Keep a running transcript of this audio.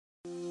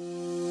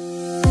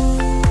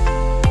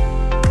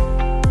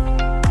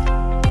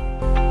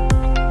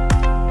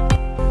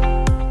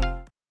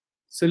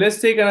So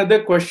let's take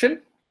another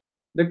question.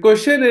 The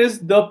question is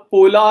the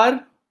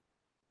polar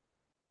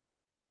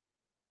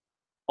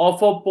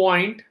of a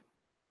point,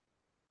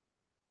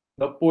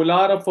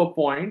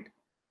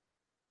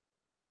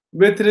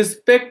 with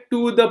respect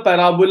to the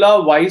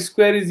parabola y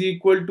square is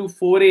equal to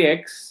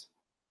 4ax.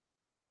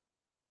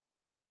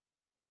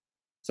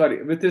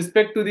 Sorry, with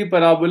respect to the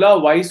parabola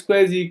y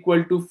square is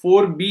equal to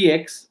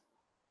 4bx,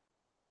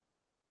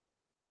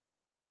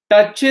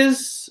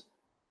 touches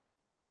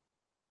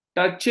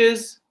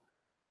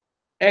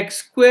x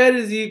square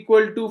is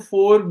equal to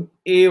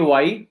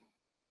 4ay,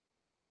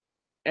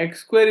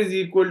 x square is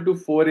equal to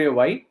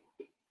 4ay,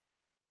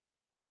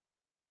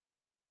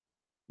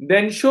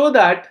 then show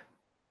that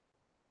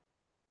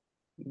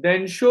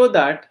the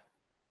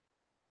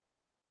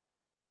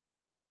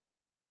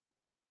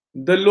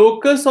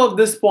locus of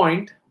this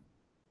point,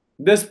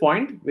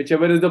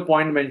 whichever is the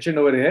point mentioned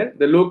over here,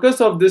 the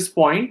locus of this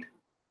point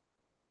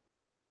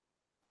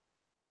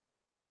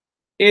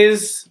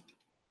is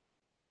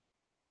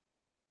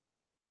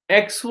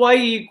xy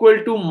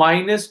equal to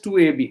minus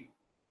 2ab.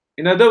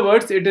 In other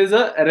words, it is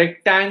a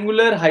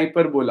rectangular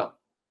hyperbola.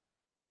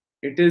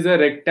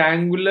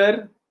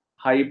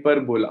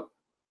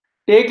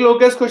 Take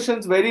locus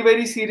questions very,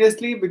 very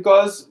seriously,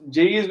 because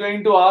JEE is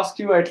going to ask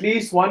you at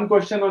least one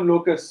question on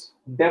locus.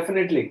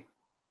 Definitely.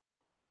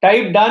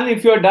 Type done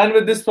if you are done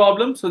with this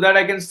problem so that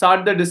I can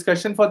start the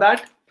discussion for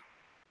that.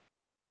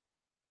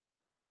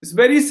 It's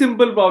very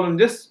simple problem.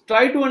 Just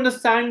try to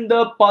understand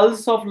the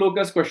pulse of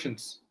locus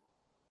questions.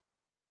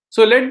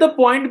 So let the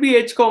point be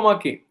h comma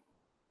k.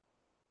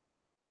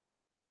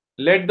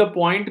 Let the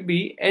point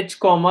be h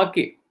comma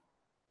k.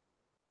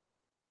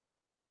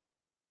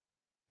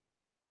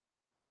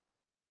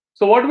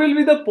 So what will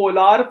be the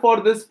polar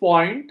for this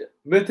point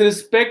with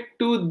respect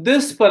to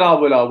this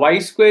parabola? Y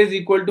square is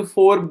equal to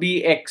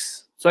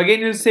 4bx. So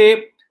again you'll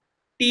say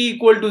t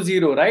equal to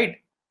 0,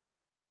 right?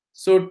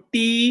 So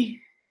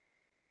t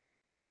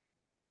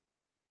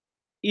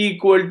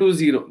equal to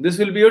 0. This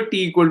will be your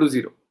t equal to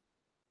 0.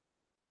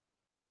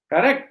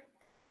 Correct?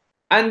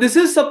 And this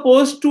is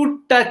supposed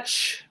to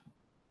touch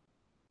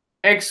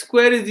x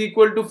square is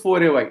equal to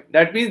 4ay.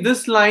 That means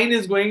this line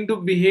is going to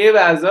behave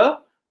as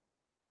a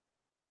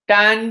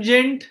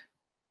tangent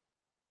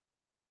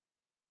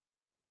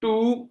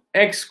to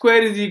x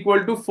square is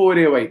equal to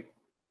 4ay.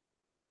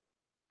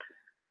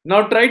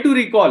 Now try to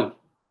recall.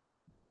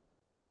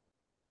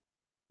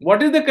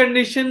 What is the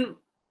condition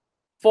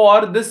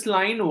for this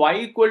line y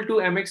equal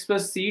to mx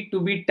plus c to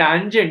be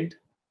tangent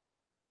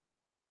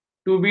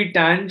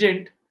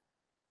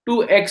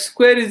to x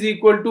square is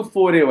equal to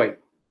 4ay?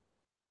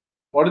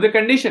 What is the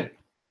condition?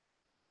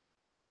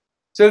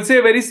 So we'll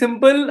say very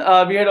simple.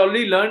 We had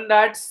already learned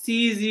that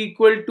c is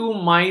equal to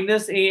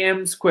minus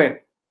am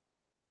square.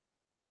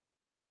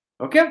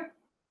 Okay.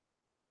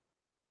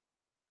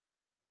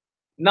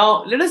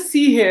 Now let us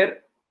see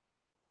here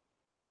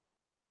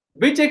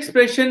which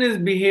expression is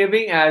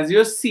behaving as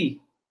your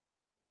c.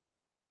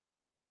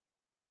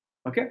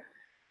 Okay.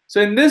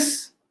 So in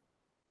this,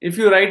 if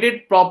you write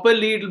it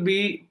properly, it will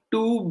be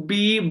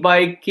 2b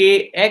by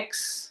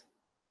kx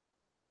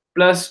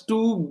plus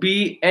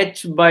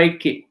 2bh by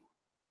k.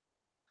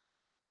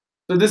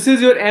 So this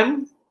is your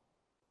m,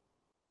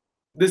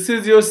 this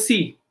is your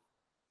c,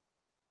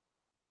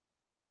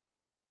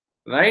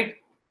 right?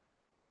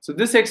 So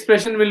this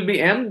expression will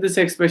be m, this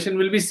expression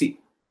will be c.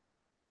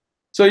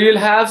 So you'll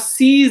have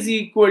c is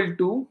equal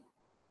to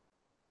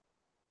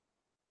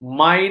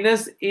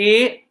minus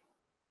a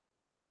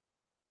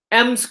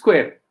m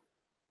square.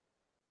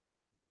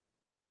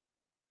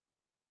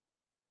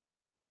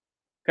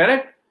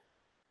 Correct?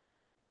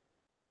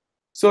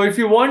 So if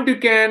you want, you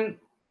can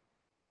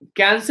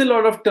cancel a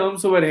lot of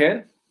terms over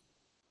here.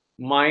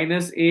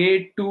 Minus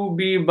a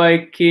 2b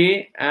by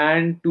k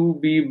and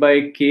 2b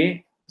by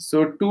k.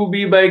 So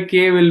 2b by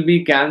k will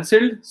be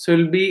cancelled. So it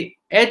will be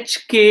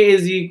hk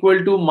is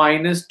equal to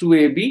minus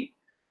 2ab.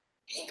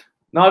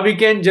 Now we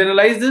can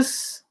generalize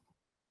this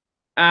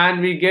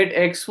and we get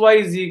xy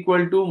is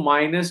equal to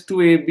minus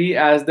 2ab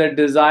as the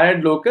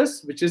desired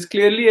locus, which is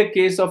clearly a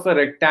case of a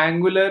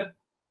rectangular.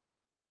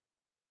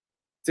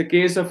 It's a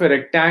case of a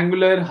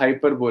rectangular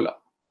hyperbola.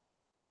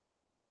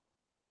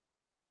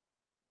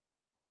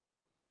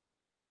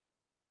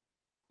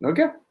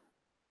 Okay.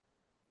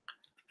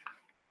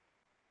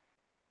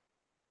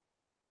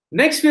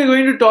 Next, we are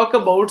going to talk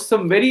about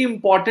some very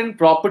important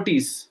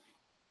properties.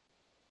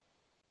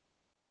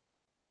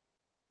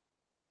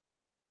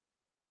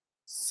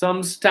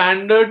 Some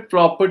standard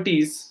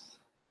properties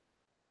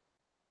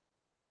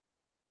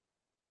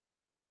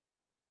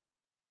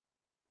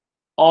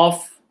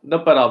of the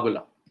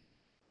parabola.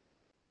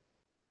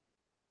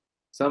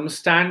 Some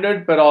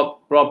standard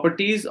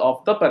properties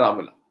of the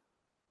parabola.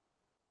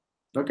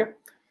 Okay.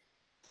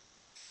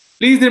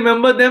 Please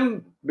remember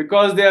them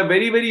because they are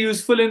very, very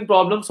useful in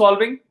problem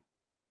solving.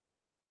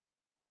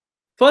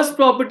 First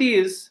property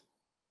is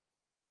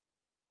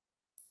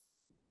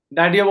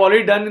that you have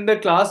already done in the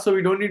class, so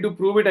we don't need to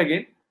prove it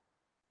again.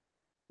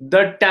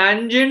 The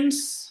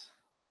tangents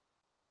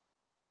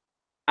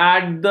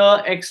at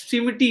the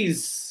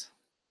extremities,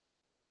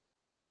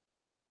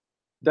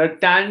 the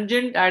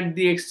tangent at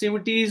the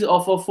extremities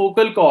of a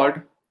focal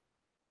chord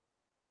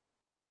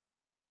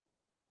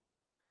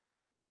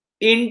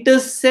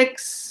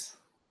intersects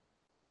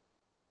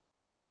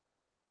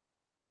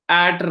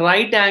at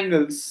right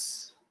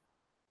angles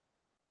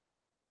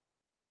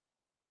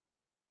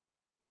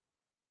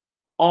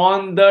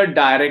on the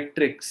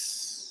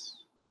directrix.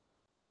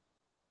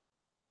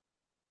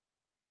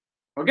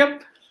 Okay,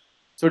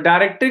 so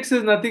directrix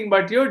is nothing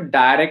but your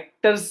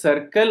director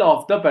circle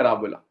of the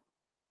parabola.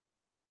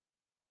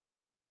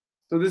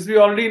 So this we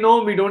already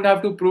know, we don't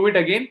have to prove it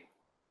again.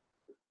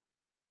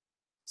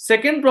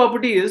 Second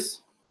property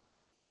is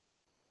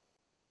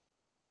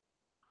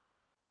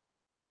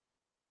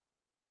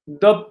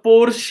the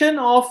portion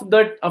of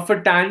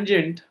a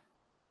tangent,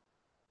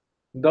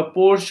 the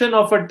portion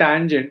of a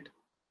tangent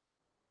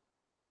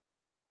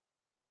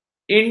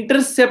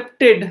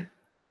intercepted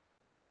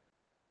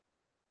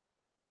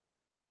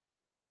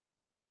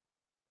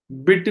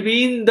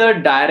between the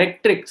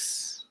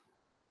directrix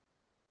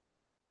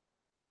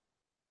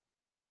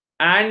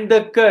and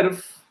the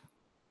curve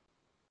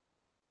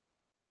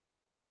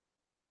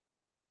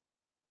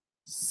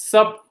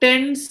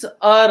subtends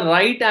a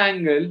right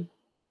angle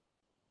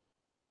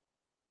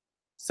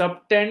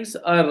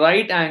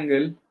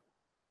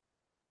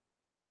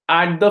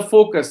at the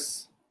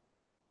focus.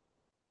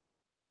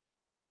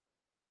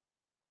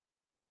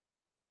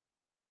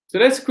 So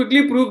let's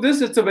quickly prove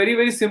this. It's a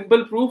very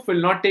simple proof, will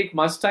not take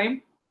much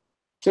time.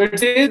 So it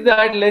says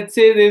that, let's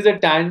say there is a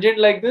tangent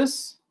like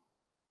this,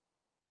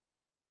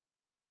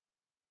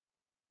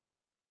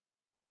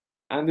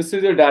 and this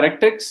is your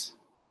directrix.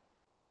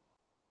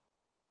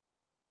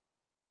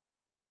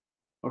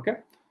 Okay,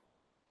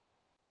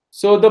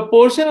 so the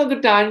portion of the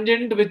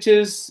tangent which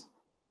is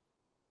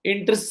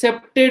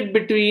intercepted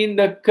between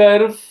the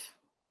curve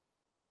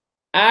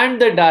and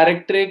the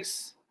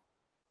directrix,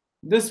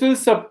 this will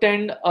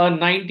subtend a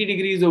 90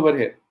 degrees over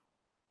here.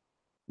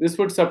 This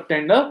would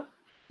subtend a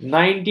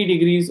 90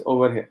 degrees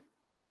over here.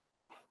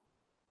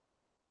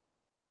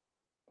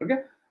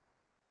 Okay,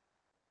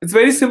 it's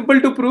very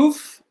simple to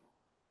prove.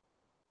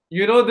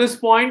 You know this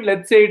point,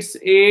 let's say it's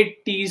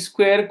 8t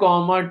square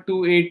comma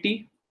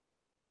 2at.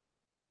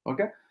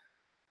 Okay,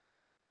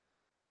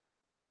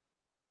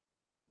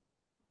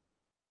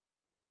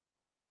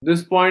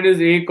 this point is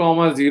a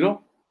comma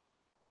 0.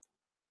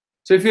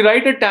 So if you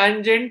write a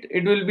tangent,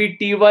 it will be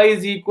ty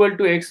is equal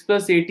to x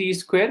plus at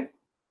square.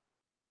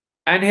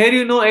 And here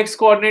you know x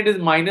coordinate is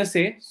minus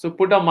a. So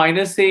put a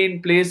minus a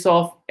in place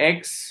of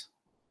x.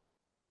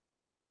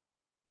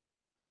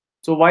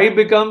 So y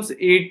becomes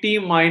at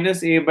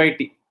minus a by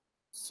t.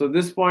 So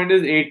this point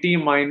is at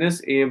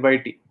minus a by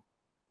t.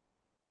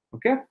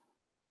 Okay.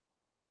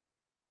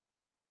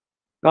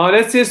 Now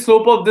let's say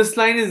slope of this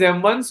line is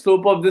m1,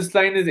 slope of this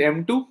line is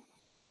m2.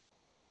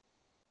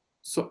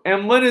 So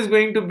m1 is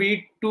going to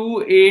be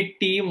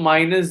 2at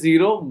minus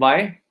 0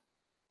 by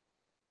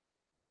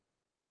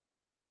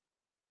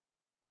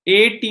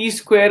at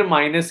square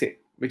minus a,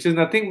 which is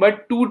nothing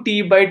but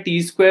 2t by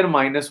t square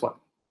minus 1.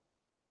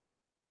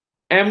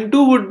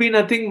 m2 would be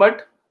nothing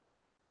but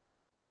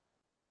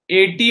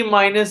at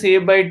minus a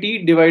by t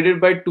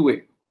divided by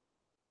 2a.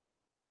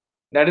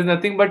 That is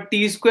nothing but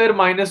t square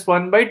minus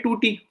 1 by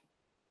 2t.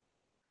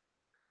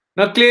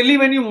 Now clearly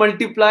when you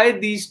multiply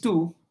these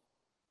two,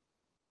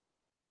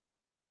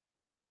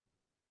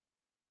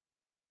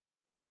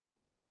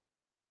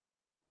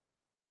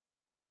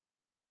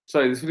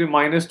 sorry, this will be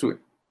minus 2a.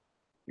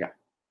 Yeah.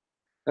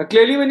 Now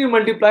clearly when you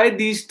multiply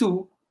these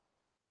two,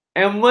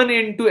 m1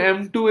 into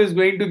m2 is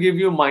going to give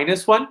you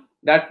minus 1.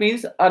 That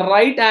means a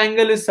right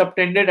angle is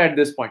subtended at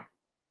this point.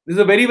 This is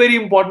a very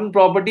important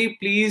property.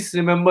 Please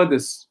remember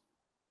this.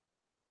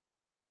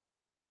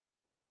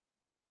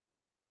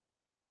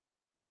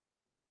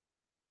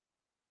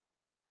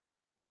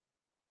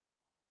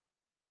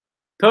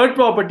 Third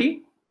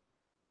property,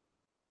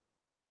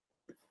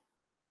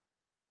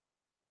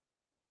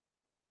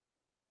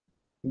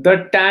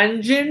 the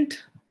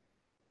tangent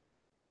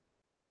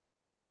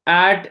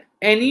at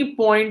any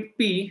point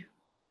P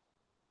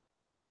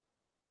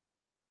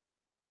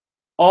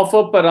of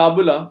a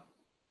parabola,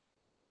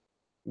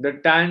 the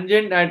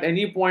tangent at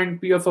any point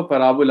P of a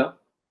parabola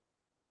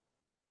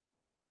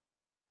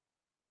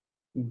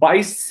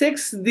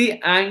bisects the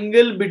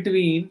angle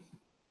between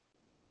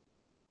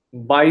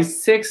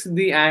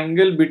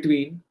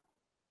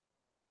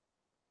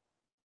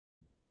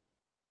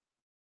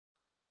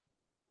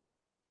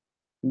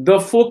the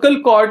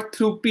focal chord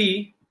through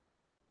P,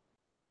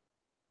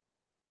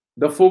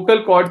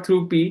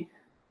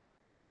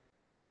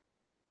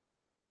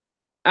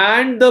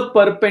 and the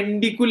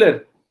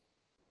perpendicular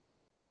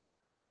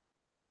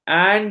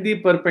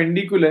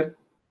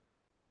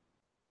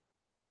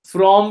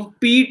from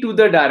P to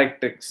the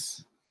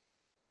directrix.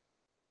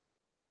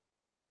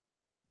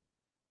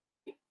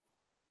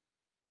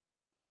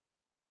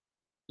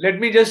 Let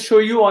me just show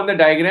you on the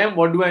diagram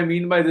what do I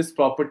mean by this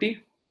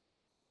property.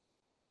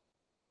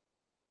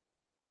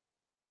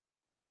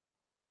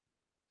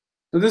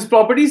 So this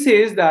property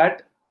says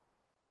that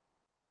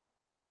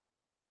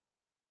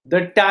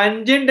the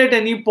tangent at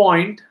any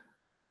point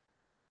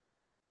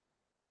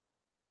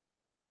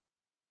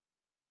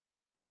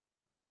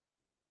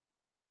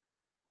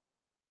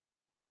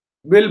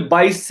will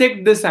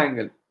bisect this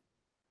angle.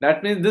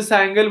 That means this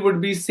angle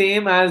would be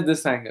same as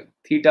this angle,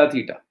 theta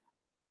theta.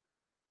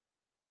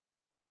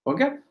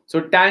 Okay,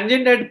 so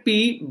tangent at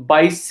P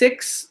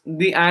bisects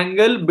the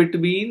angle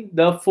between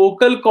the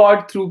focal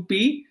chord through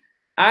P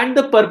and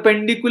the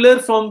perpendicular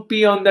from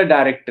P on the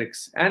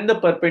directrix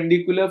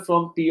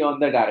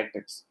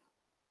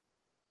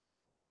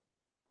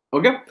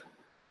Okay,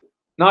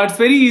 now it's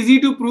very easy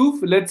to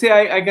prove. Let's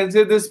say I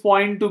consider this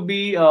point to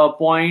be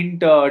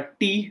point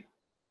T.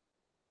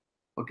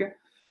 Okay,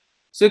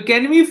 so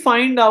can we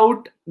find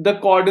out the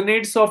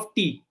coordinates of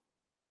T?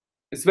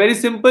 It's very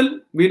simple.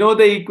 We know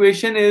the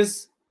equation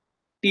is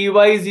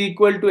Ty is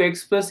equal to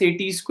x plus at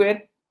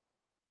square.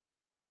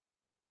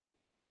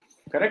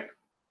 Correct?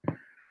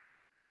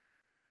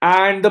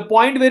 And the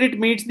point where it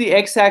meets the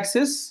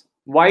x-axis,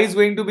 y is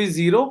going to be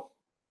 0.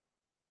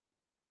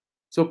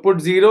 So put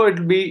 0, it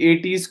will be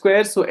at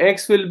square. So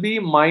x will be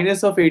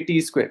minus of at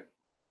square.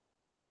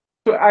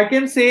 So I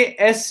can say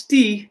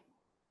st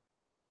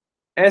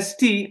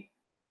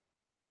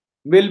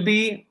will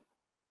be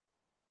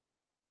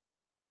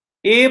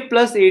a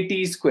plus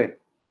at square.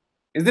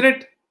 Isn't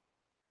it?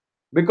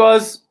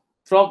 Because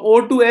from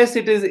O to S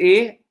it is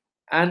a,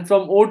 and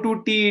from O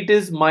to T it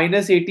is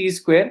minus at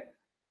square.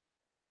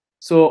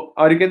 So,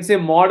 or you can say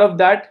mod of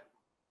that.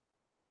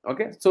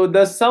 Okay, so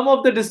the sum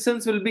of the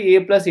distance will be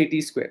a plus at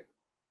square.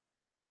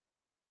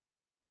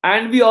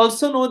 And we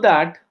also know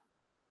that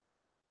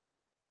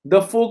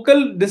the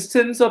focal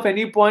distance of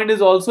any point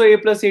is also a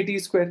plus at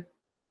square.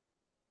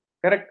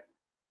 Correct?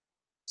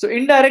 So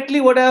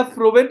indirectly what I have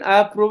proven? I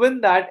have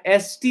proven that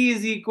ST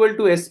is equal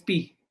to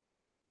SP.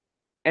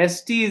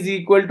 ST is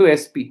equal to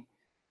SP.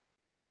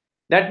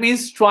 That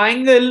means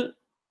triangle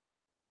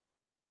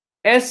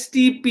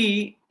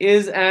STP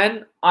is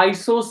an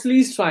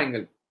isosceles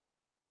triangle.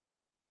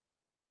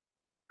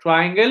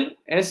 Triangle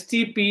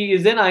STP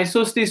is an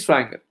isosceles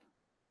triangle.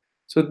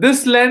 So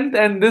this length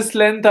and this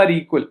length are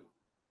equal.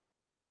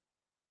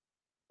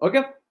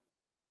 Okay.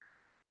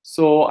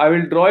 So I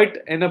will draw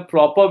it in a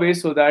proper way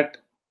so that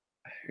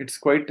it's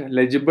quite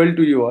legible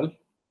to you all.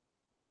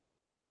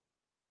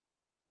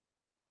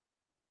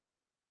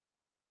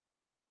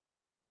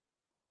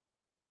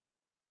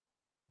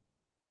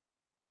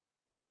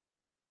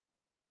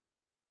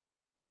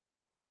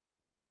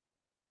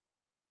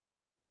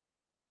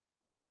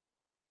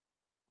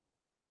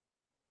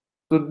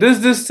 So this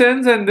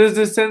distance and this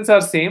distance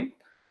are same.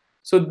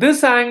 So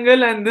this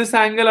angle and this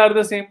angle are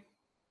the same.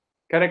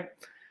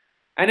 Correct.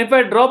 And if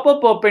I drop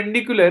a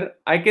perpendicular,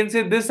 I can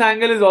say this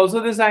angle is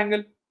also this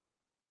angle.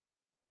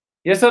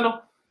 Yes or no?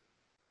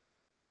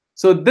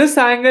 So this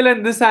angle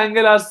and this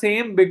angle are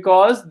same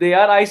because they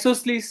are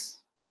isosceles.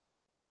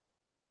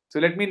 So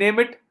let me name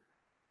it.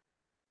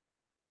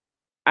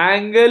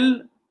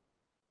 Angle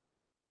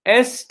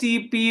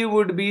STP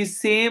would be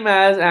same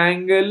as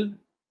angle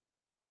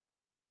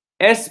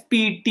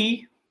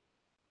SPT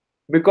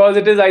because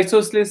it is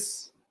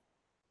isosceles.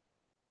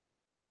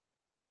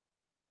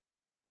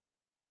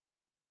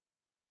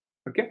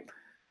 Okay.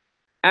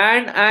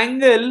 And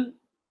angle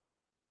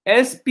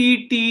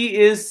SPT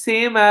is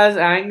same as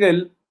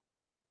angle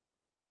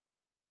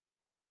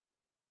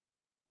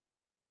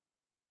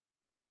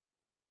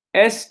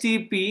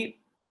STP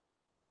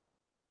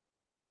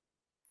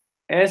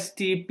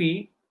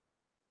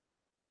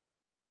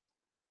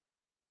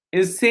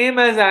is same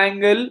as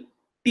angle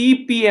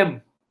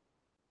TPM.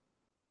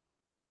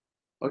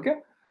 Okay,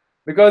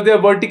 because they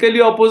are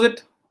vertically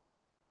opposite.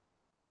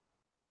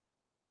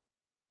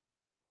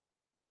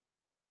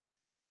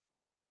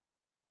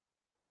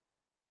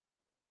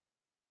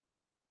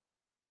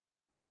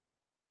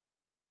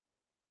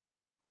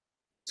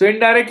 So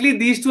indirectly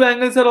these two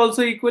angles are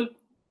also equal.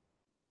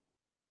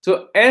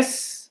 So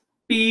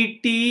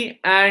SPT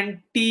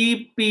and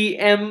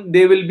TPM,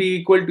 they will be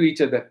equal to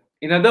each other.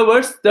 In other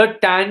words, the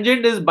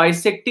tangent is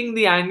bisecting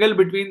the angle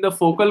between the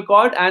focal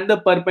chord and the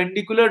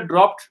perpendicular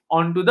dropped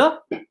onto the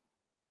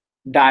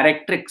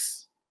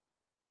directrix.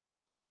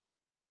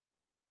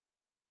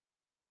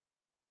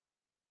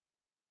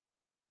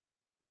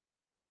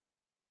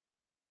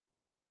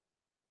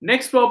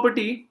 Next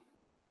property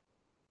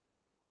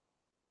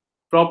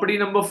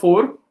number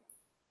 4.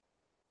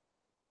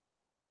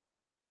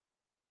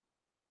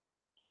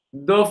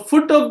 The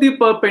foot of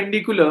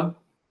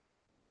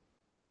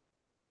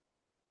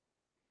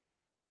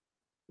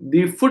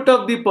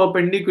the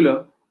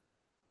perpendicular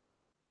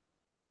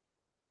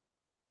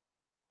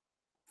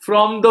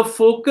from the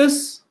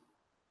focus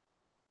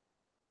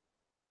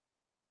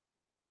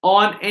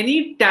on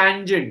any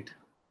tangent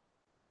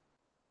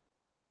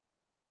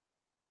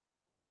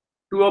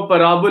to a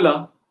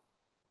parabola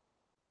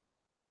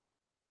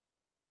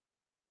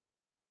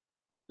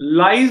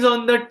lies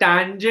on the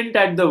tangent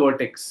at the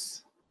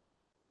vertex.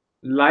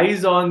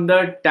 Lies on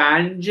the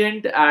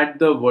tangent at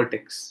the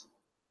vertex.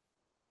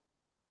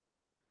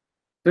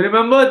 So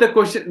remember the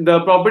question, the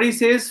property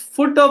says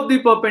foot of the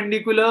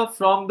perpendicular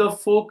from the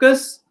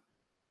focus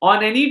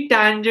on any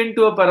tangent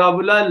to a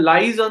parabola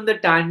lies on the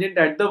tangent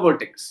at the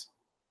vertex.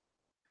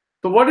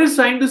 So what it's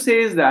trying to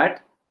say is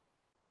that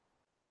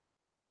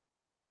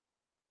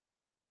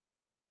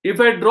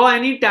if I draw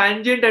any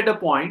tangent at a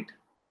point,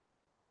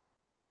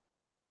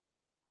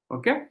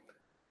 okay,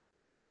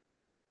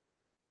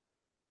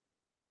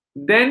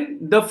 then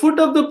the foot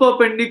of the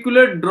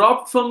perpendicular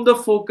dropped from the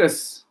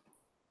focus.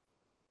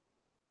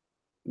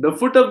 The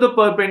foot of the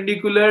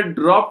perpendicular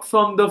dropped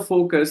from the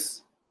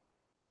focus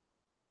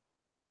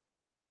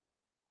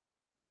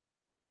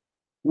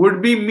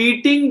would be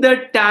meeting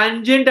the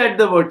tangent at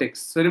the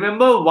vertex. So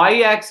remember,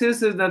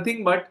 y-axis is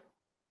nothing but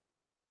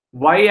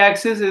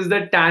y-axis is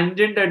the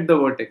tangent at the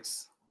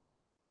vertex.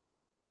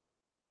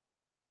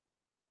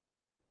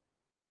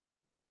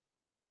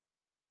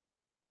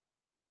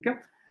 Okay.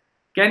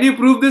 Can you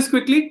prove this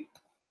quickly?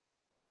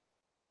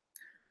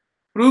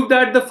 Prove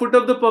that the foot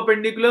of the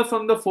perpendicular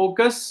from the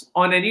focus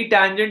on any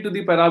tangent to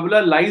the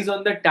parabola lies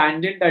on the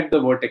tangent at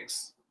the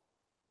vertex.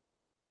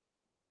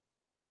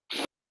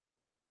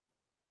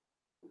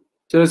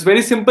 So it's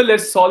very simple.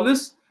 Let's solve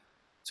this.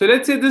 So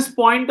let's say this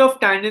point of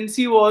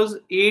tangency was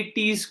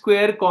at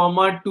square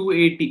comma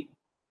 2at.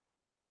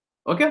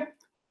 Okay.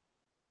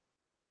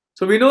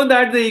 So we know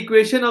that the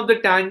equation of the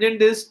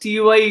tangent is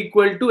ty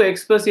equal to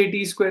x plus at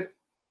square.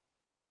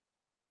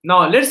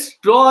 Now let's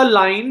draw a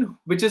line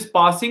which is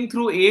passing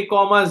through a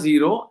comma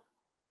 0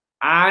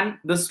 and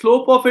the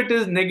slope of it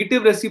is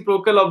negative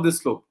reciprocal of the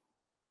slope.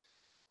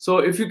 So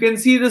if you can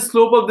see, the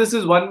slope of this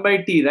is 1 by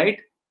t, right?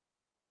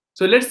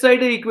 So let's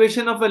write an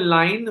equation of a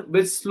line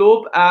with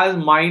slope as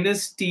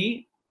minus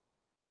t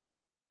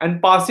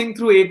and passing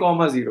through a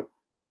comma 0.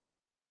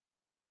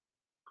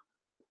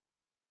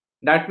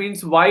 That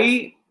means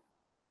y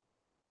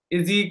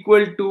is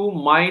equal to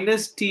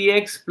minus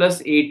tx plus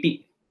at.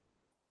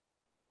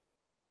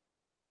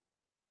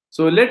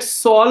 So let's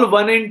solve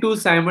 1 and 2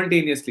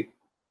 simultaneously.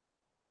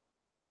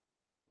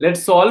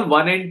 Let's solve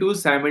 1 and 2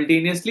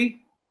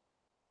 simultaneously.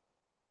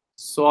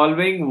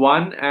 Solving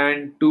 1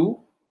 and 2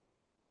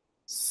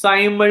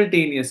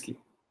 simultaneously.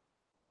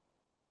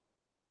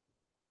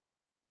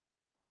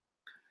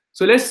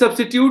 So let's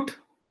substitute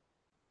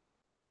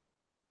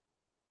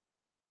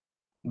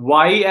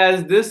y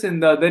as this in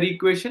the other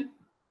equation.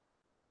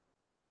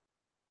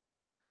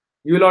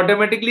 You will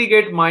automatically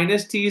get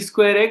minus t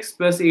square x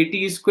plus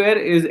at square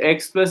is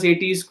x plus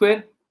at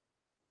square.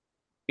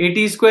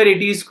 At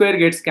square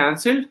gets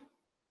cancelled,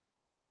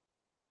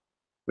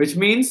 which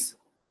means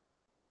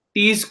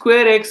t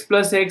square x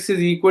plus x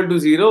is equal to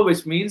 0,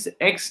 which means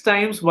x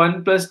times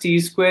 1 plus t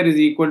square is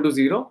equal to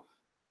 0,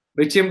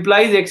 which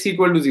implies x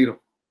equal to 0.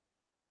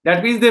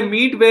 That means they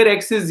meet where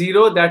x is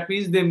 0. That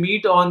means they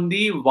meet on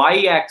the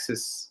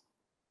y-axis,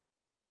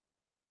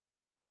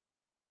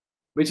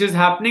 which is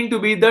happening to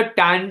be the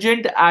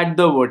tangent at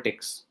the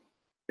vertex.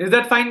 Is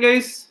that fine,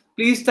 guys?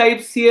 Please type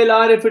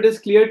CLR if it is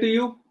clear to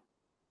you.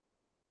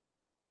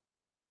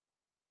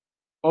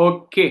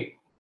 Okay.